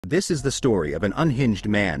This is the story of an unhinged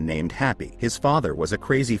man named Happy. His father was a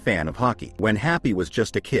crazy fan of hockey. When Happy was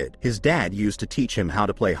just a kid, his dad used to teach him how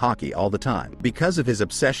to play hockey all the time. Because of his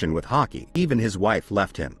obsession with hockey, even his wife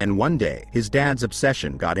left him. And one day, his dad's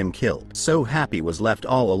obsession got him killed. So Happy was left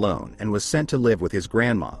all alone and was sent to live with his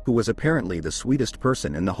grandma, who was apparently the sweetest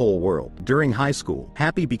person in the whole world. During high school,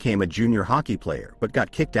 Happy became a junior hockey player but got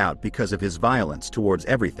kicked out because of his violence towards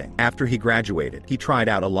everything. After he graduated, he tried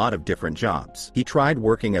out a lot of different jobs. He tried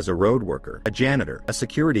working as a road worker, a janitor, a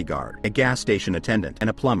security guard, a gas station attendant, and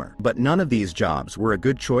a plumber. But none of these jobs were a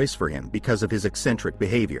good choice for him because of his eccentric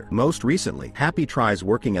behavior. Most recently, Happy tries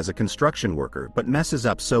working as a construction worker but messes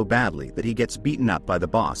up so badly that he gets beaten up by the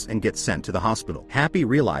boss and gets sent to the hospital. Happy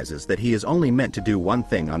realizes that he is only meant to do one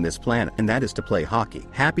thing on this planet, and that is to play hockey.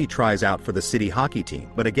 Happy tries out for the city hockey team,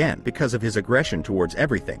 but again, because of his aggression towards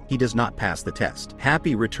everything, he does not pass the test.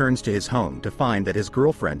 Happy returns to his home to find that his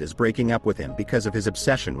girlfriend is breaking up with him because of his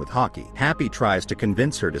obsession with hockey. Happy tries to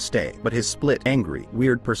convince her to stay, but his split, angry,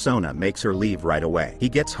 weird persona makes her leave right away. He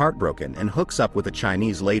gets heartbroken and hooks up with a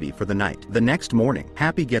Chinese lady for the night. The next morning,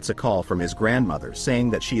 Happy gets a call from his grandmother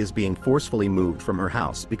saying that she is being forcefully moved from her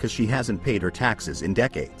house because she hasn't paid her taxes in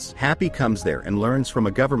decades. Happy comes there and learns from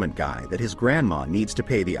a government guy that his grandma needs to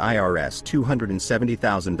pay the IRS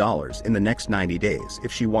 $270,000 in the next 90 days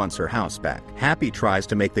if she wants her house back. Happy tries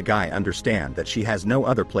to make the guy understand that she has no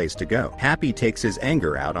other place to go. Happy takes his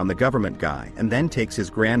anger out on the government guy and then takes his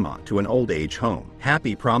grandma to an old age home.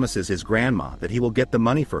 Happy promises his grandma that he will get the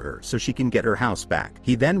money for her so she can get her house back.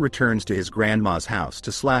 He then returns to his grandma's house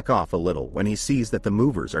to slack off a little when he sees that the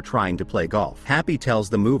movers are trying to play golf. Happy tells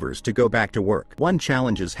the movers to go back to work. One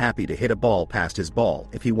challenges Happy to hit a ball past his ball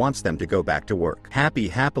if he wants them to go back to work. Happy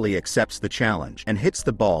happily accepts the challenge and hits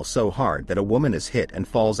the ball so hard that a woman is hit and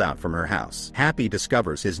falls out from her house. Happy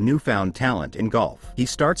discovers his newfound talent in golf. He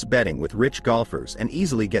starts betting with rich golfers and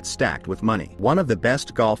easily gets stacked with money. One of the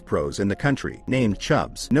best golf pros in the country, named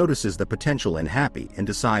Chubbs, notices the potential in Happy and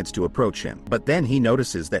decides to approach him. But then he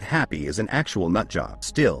notices that Happy is an actual nutjob.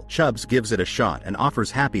 Still, Chubbs gives it a shot and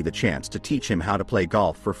offers Happy the chance to teach him how to play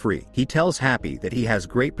golf for free. He tells Happy that he has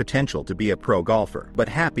great potential to be a pro golfer, but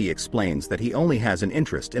Happy explains that he only has an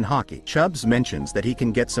interest in hockey. Chubbs mentions that he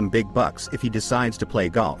can get some big bucks if he decides to play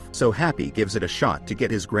golf, so Happy gives it a shot to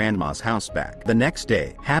get his grandma's house back. The next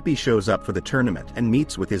day, Happy shows up for the tournament and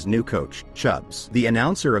meets with his new coach, Chubbs. The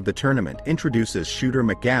announcer of the tournament introduces Shooter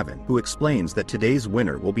McGavin, who explains that today's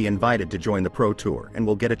winner will be invited to join the Pro Tour and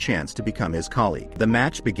will get a chance to become his colleague. The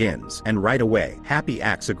match begins, and right away, Happy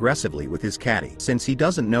acts aggressively with his caddy. Since he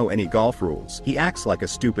doesn't know any golf rules, he acts like a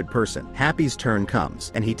stupid person. Happy's turn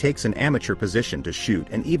comes, and he takes an amateur position to shoot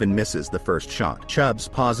and even misses the first shot. Chubbs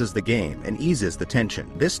pauses the game and eases the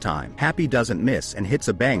tension. This time, Happy doesn't miss and hits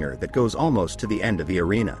a banger that goes almost to the end of the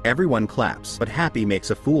arena. Everyone claps, but Happy makes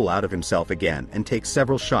a fool out of himself again and takes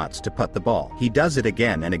several shots to putt the ball. He does it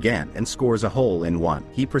again and again and scores a hole-in-one.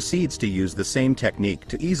 He proceeds to use the same technique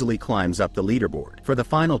to easily climbs up the leaderboard. For the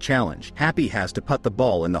final challenge, Happy has to putt the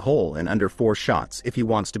ball in the hole in under 4 shots if he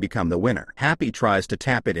wants to become the winner. Happy tries to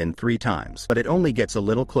tap it in 3 times, but it only gets a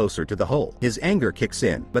little closer to the hole. His anger kicks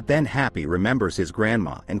in, but then Happy remembers his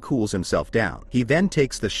grandma and cools himself down. He then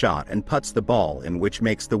takes the shot and putts the ball in, which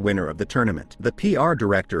makes the winner of the tournament. The PR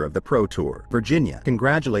director of the Pro Tour, Virginia,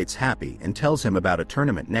 congratulates Happy and tells him about a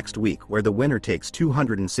tournament next week where the winner takes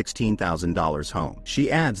 $216,000 home.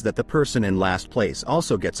 She adds that the person in last place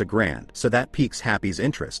also gets $1,000, so that piques Happy's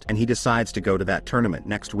interest, and he decides to go to that tournament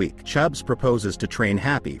next week. Chubbs proposes to train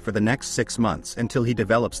Happy for the next 6 months until he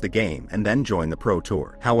develops the game and then join the Pro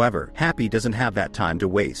Tour. However, Happy doesn't have that time to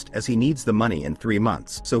waste as he needs the money in 3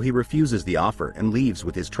 months, so he refuses the offer and leaves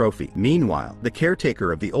with his trophy. Meanwhile, the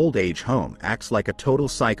caretaker of the old age home acts like a total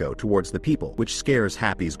psycho towards the people, which scares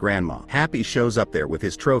Happy's grandma. Happy shows up there with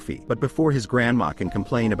his trophy, but before his grandma can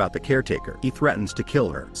complain about the caretaker, he threatens to kill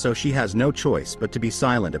her, so she has no choice but to be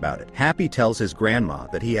silent about it. Happy tells his grandma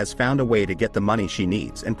that he has found a way to get the money she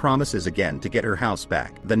needs and promises again to get her house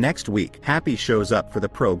back. The next week, Happy shows up for the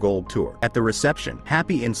Pro Gold Tour. At the reception,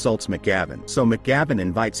 Happy insults McGavin, so McGavin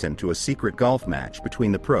invites him to a secret golf match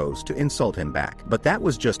between the pros to insult him back. But that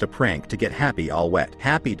was just a prank to get Happy all wet.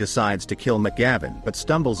 Happy decides to kill McGavin but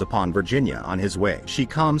stumbles upon Virginia on his way. She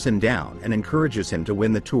calms him down and encourages him to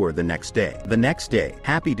win the tour the next day. The next day,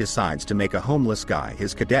 Happy decides to make a homeless guy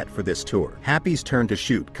his cadet for this tour. Happy's turn to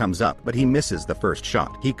shoot comes up, but he misses the first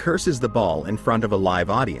shot. He curses the ball in front of a live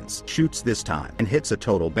audience, shoots this time, and hits a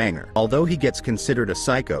total banger. Although he gets considered a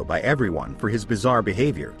psycho by everyone for his bizarre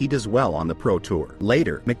behavior, he does well on the Pro Tour.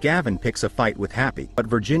 Later, McGavin picks a fight with Happy, but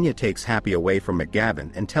Virginia takes Happy away from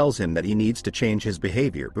McGavin and tells him that he needs to change his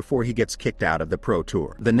behavior before he gets kicked out of the Pro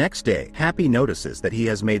Tour. The next day, Happy notices that he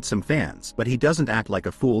has made some fans, but he doesn't act like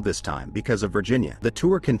a fool this time because of Virginia. The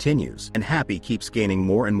tour continues, and Happy keeps gaining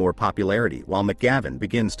more and more popularity while McGavin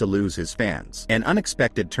begins to lose his fans. An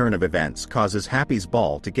unexpected turn of events causes Happy's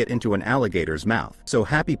ball to get into an alligator's mouth, so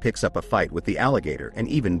Happy picks up a fight with the alligator and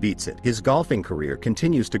even beats it. His golfing career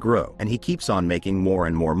continues to grow, and he keeps on making more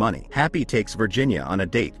and more money. Happy takes Virginia on a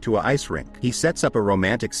date to an ice rink. He sets up a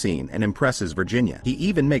romantic scene and impresses Virginia. He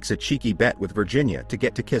even makes a cheeky bet with Virginia to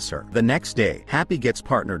get to kiss her. The next day, Happy gets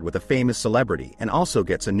partnered with a famous celebrity and also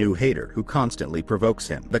gets a new hater who constantly provokes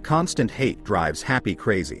him. The constant hate drives Happy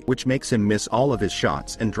crazy, which makes him miss all of his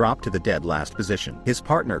shots and drop to the dead last position. His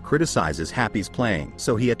partner criticizes Happy's playing,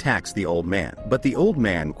 so he attacks the old man. But the old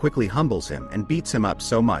man quickly humbles him and beats him up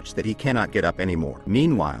so much that he cannot get up anymore.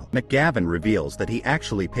 Meanwhile, McGavin reveals that he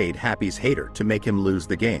actually paid Happy's hater to make him lose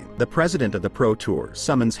the game. The president of the Pro Tour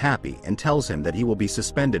summons Happy and tells him that he will be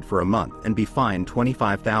suspended for a month and be fined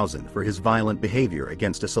 $25,000 for his violent behavior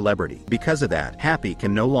against a celebrity. Because of that, Happy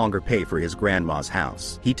can no longer pay for his grandma's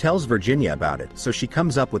house. He tells Virginia about it, so she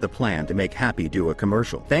comes up with a plan to make Happy do a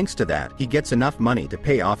commercial. Thanks to that, he gets enough money to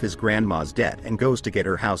pay off his grandma's debt and goes to get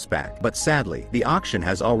her house back. But sadly, the auction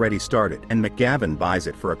has already started, and McGavin buys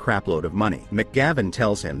it for a crapload of money. McGavin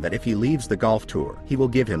tells him that if he leaves the golf tour, he will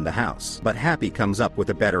give him the house. But Happy comes up with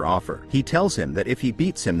a better offer. He tells him that if he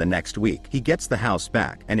beats him the next week, he gets the house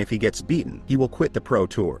back, and if he gets beaten, he will quit the Pro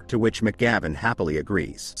Tour, to which McGavin happily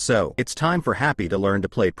agrees. So, it's time for Happy to learn to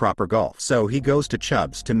play proper golf. So he goes to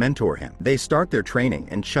Chubbs to mentor him. They start their training,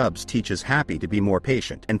 and Chubbs teaches Happy to be more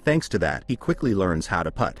patient, and thanks to that, he quickly learns how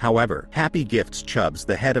to putt. However, Happy gifts Chubbs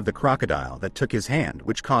the head of the crocodile that took his hand,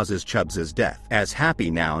 which causes Chubbs's death. As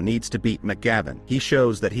Happy now needs to beat McGavin, he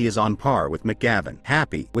shows that he is on par with McGavin.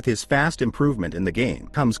 Happy, with his fast improvement in the game,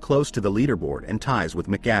 comes close to the leaderboard and ties with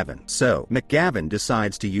McGavin. So, McGavin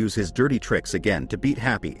decides to use his dirty tricks again to beat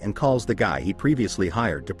Happy and calls the guy he previously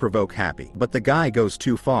hired to provoke Happy. But the guy goes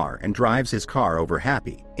too far and drives his car over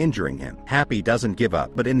Happy, injuring him. Happy doesn't give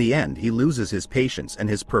up, but in the end he loses his patience and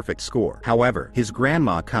his perfect score. However, his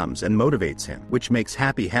grandma comes and motivates him, which makes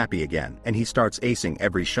Happy happy again, and he starts acing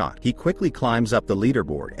every shot. He quickly climbs up the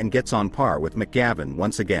leaderboard and gets on par with McGavin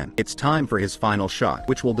once again. It's time for his final shot,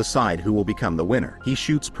 which will decide who will become the winner. He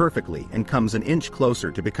shoots perfectly and comes an inch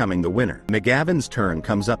closer to becoming the winner. McGavin's turn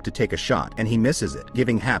comes up to take a shot, and he misses it,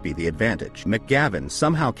 giving Happy the advantage. McGavin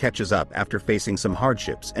somehow catches up after facing some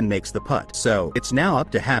hardships and makes the putt. So, it's now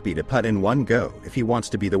up to Happy to putt in one go if he wants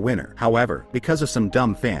to be the winner. However, because of some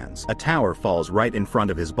dumb fans, a tower falls right in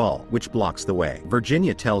front of his ball, which blocks the way.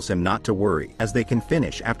 Virginia tells him not to worry, as they can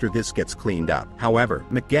finish after this gets cleaned up. However,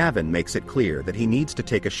 McGavin makes it clear that he needs to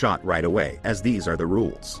take a shot right away, as these are the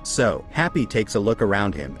rules. So, Happy takes a look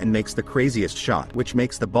around him and makes the craziest shot, which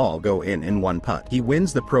makes the ball go in one putt. He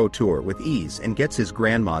wins the Pro Tour with ease and gets his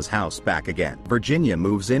grandma's house back again. Virginia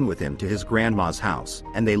moves in with him to his grandma's house,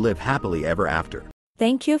 and they live happily ever after.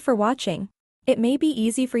 Thank you for watching. It may be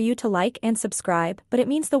easy for you to like and subscribe, but it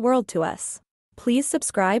means the world to us. Please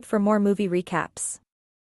subscribe for more movie recaps.